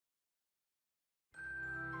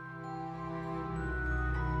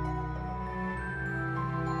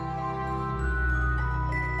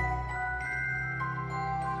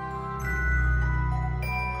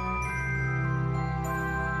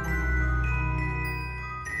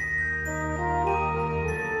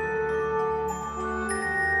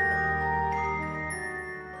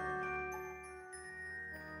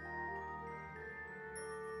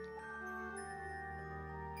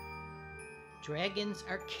Dragons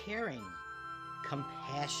are caring,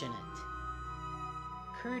 compassionate,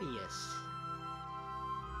 courteous,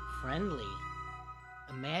 friendly,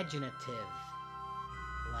 imaginative,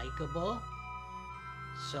 likable,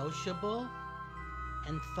 sociable,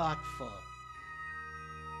 and thoughtful.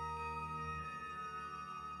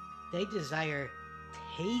 They desire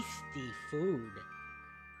tasty food,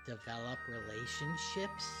 develop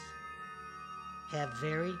relationships, have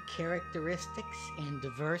varied characteristics and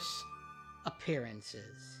diverse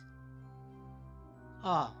appearances.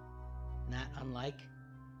 All not unlike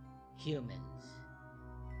humans.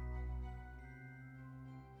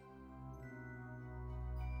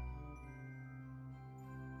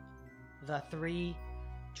 The Three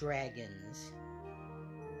Dragons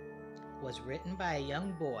was written by a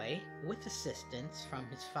young boy with assistance from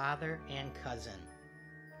his father and cousin.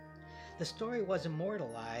 The story was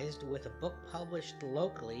immortalized with a book published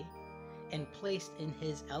locally and placed in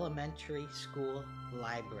his elementary school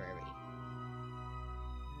library.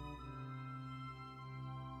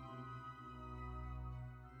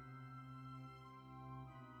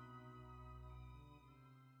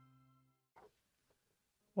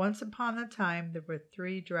 Once upon a time there were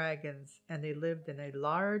 3 dragons, and they lived in a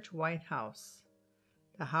large white house.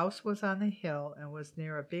 The house was on a hill and was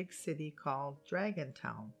near a big city called Dragon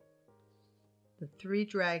Town. The 3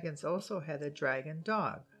 dragons also had a dragon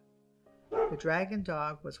dog. The dragon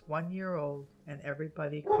dog was 1 year old, and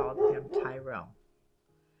everybody called him Tyrell.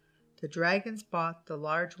 The dragons bought the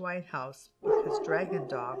large white house because dragon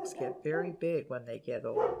dogs get very big when they get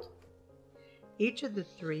old. Each of the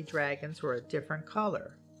 3 dragons were a different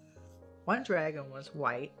color. One dragon was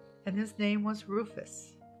white, and his name was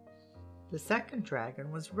Rufus. The second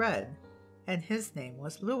dragon was red, and his name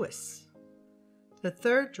was Louis. The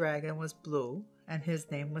third dragon was blue, and his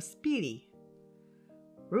name was Speedy.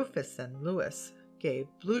 Rufus and Louis gave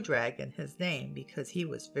Blue Dragon his name because he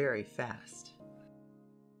was very fast.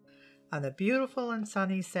 On a beautiful and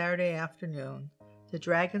sunny Saturday afternoon, the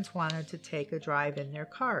dragons wanted to take a drive in their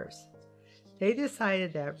cars. They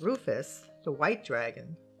decided that Rufus, the white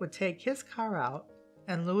dragon, would take his car out,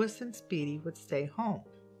 and Louis and Speedy would stay home.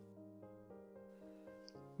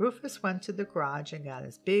 Rufus went to the garage and got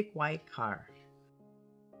his big white car.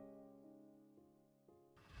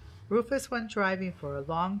 Rufus went driving for a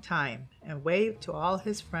long time and waved to all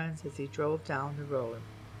his friends as he drove down the road.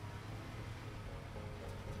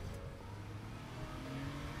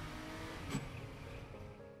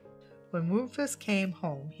 When Rufus came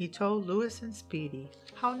home, he told Louis and Speedy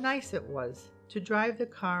how nice it was to drive the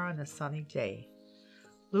car on a sunny day.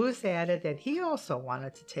 Louis added that he also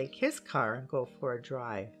wanted to take his car and go for a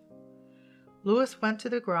drive. Louis went to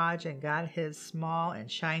the garage and got his small and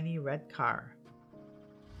shiny red car.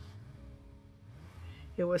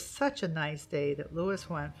 It was such a nice day that Louis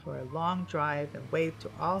went for a long drive and waved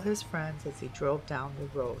to all his friends as he drove down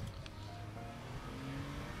the road.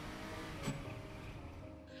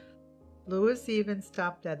 Louis even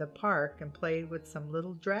stopped at a park and played with some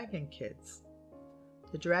little dragon kids.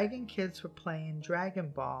 The dragon kids were playing Dragon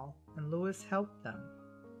Ball, and Louis helped them.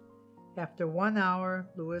 After 1 hour,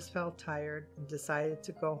 Louis felt tired and decided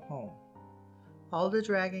to go home. All the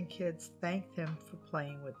dragon kids thanked him for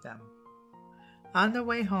playing with them. On the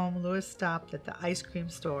way home, Louis stopped at the ice cream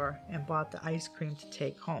store and bought the ice cream to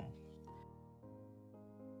take home.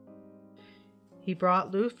 He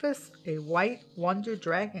brought Rufus a white Wonder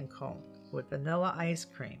Dragon cone with vanilla ice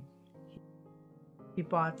cream. He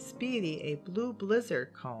bought Speedy a blue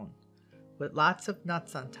Blizzard cone with lots of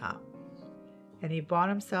nuts on top. And he bought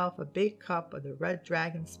himself a big cup of the Red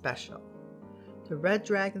Dragon Special. The Red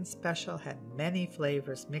Dragon Special had many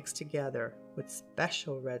flavors mixed together with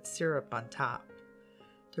special red syrup on top.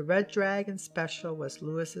 The Red Dragon Special was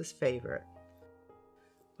Louis's favorite.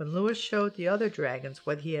 When Louis showed the other dragons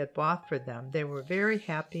what he had bought for them, they were very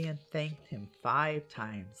happy and thanked him 5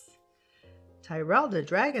 times. Tyrell the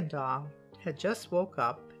dragon dog had just woke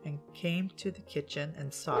up and came to the kitchen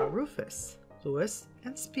and saw Rufus, Louis,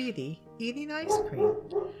 and Speedy eating ice cream.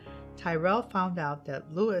 Tyrell found out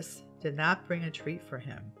that Louis did not bring a treat for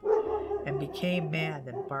him and became mad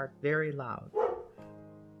and barked very loud.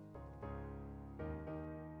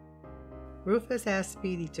 Rufus asked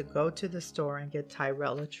Speedy to go to the store and get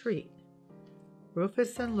Tyrell a treat.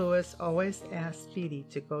 Rufus and Louis always ask Speedy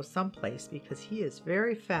to go someplace because he is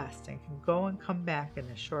very fast and can go and come back in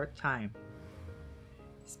a short time.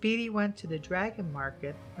 Speedy went to the dragon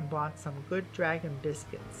market and bought some good dragon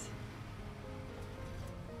biscuits.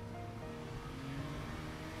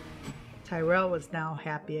 Tyrell was now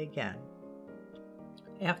happy again.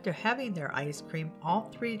 After having their ice cream, all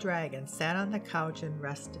 3 dragons sat on the couch and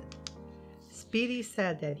rested. Speedy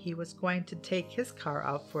said that he was going to take his car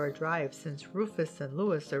out for a drive since Rufus and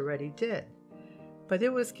Louis already did. But it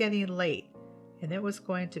was getting late, and it was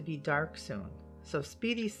going to be dark soon, so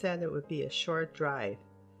Speedy said it would be a short drive.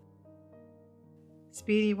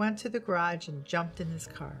 Speedy went to the garage and jumped in his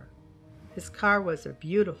car. His car was a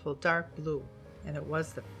beautiful dark blue, and it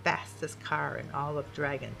was the fastest car in all of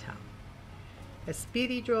Dragontown. As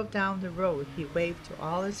Speedy drove down the road, he waved to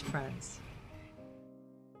all his friends.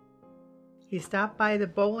 He stopped by the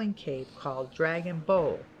bowling cave called Dragon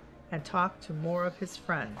Bowl and talked to more of his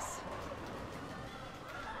friends.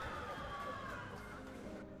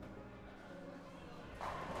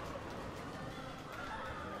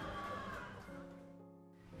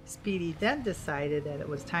 Speedy then decided that it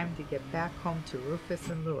was time to get back home to Rufus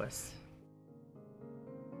and Louis.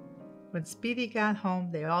 When Speedy got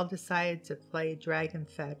home, they all decided to play Dragon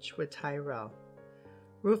Fetch with Tyrell.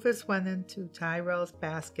 Rufus went into Tyrell's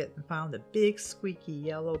basket and found a big squeaky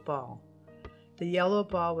yellow ball. The yellow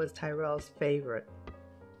ball was Tyrell's favorite.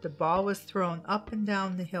 The ball was thrown up and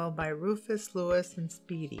down the hill by Rufus, Louis, and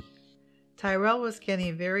Speedy. Tyrell was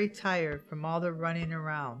getting very tired from all the running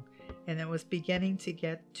around, and it was beginning to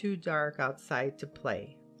get too dark outside to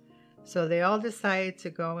play. So they all decided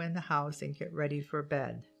to go in the house and get ready for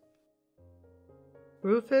bed.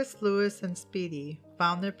 Rufus, Louis, and Speedy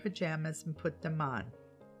found their pajamas and put them on.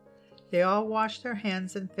 They all washed their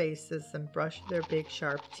hands and faces and brushed their big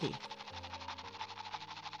sharp teeth.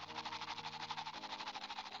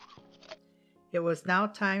 It was now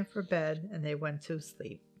time for bed, and they went to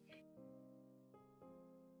sleep.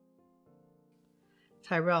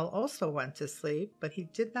 Tyrell also went to sleep, but he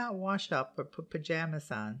did not wash up or put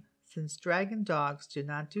pajamas on, since dragon dogs do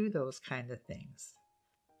not do those kind of things.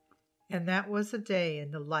 And that was a day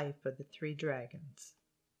in the life of the three dragons.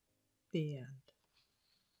 The end.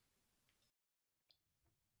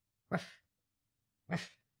 Ruff, ruff,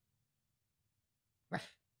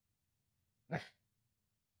 ruff, ruff.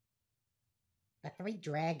 The Three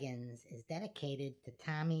Dragons is dedicated to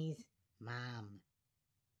Tommy's mom.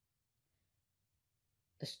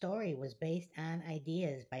 The story was based on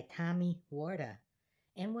ideas by Tommy Warda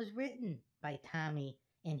and was written by Tommy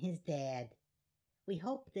and his dad. We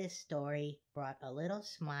hope this story brought a little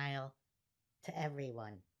smile to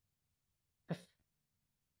everyone.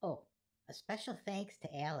 Oh, a special thanks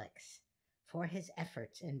to Alex for his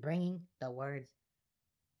efforts in bringing the words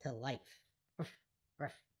to life.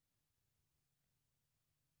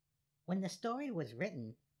 When the story was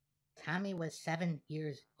written, Tommy was 7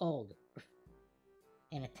 years old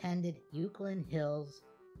and attended Euclid Hills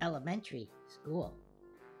Elementary School.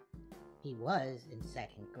 He was in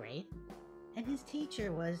 2nd grade, and his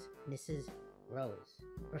teacher was Mrs. Rose.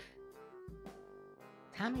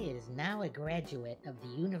 Tommy is now a graduate of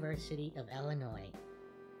the University of Illinois,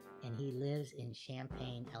 and he lives in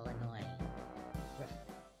Champaign, Illinois.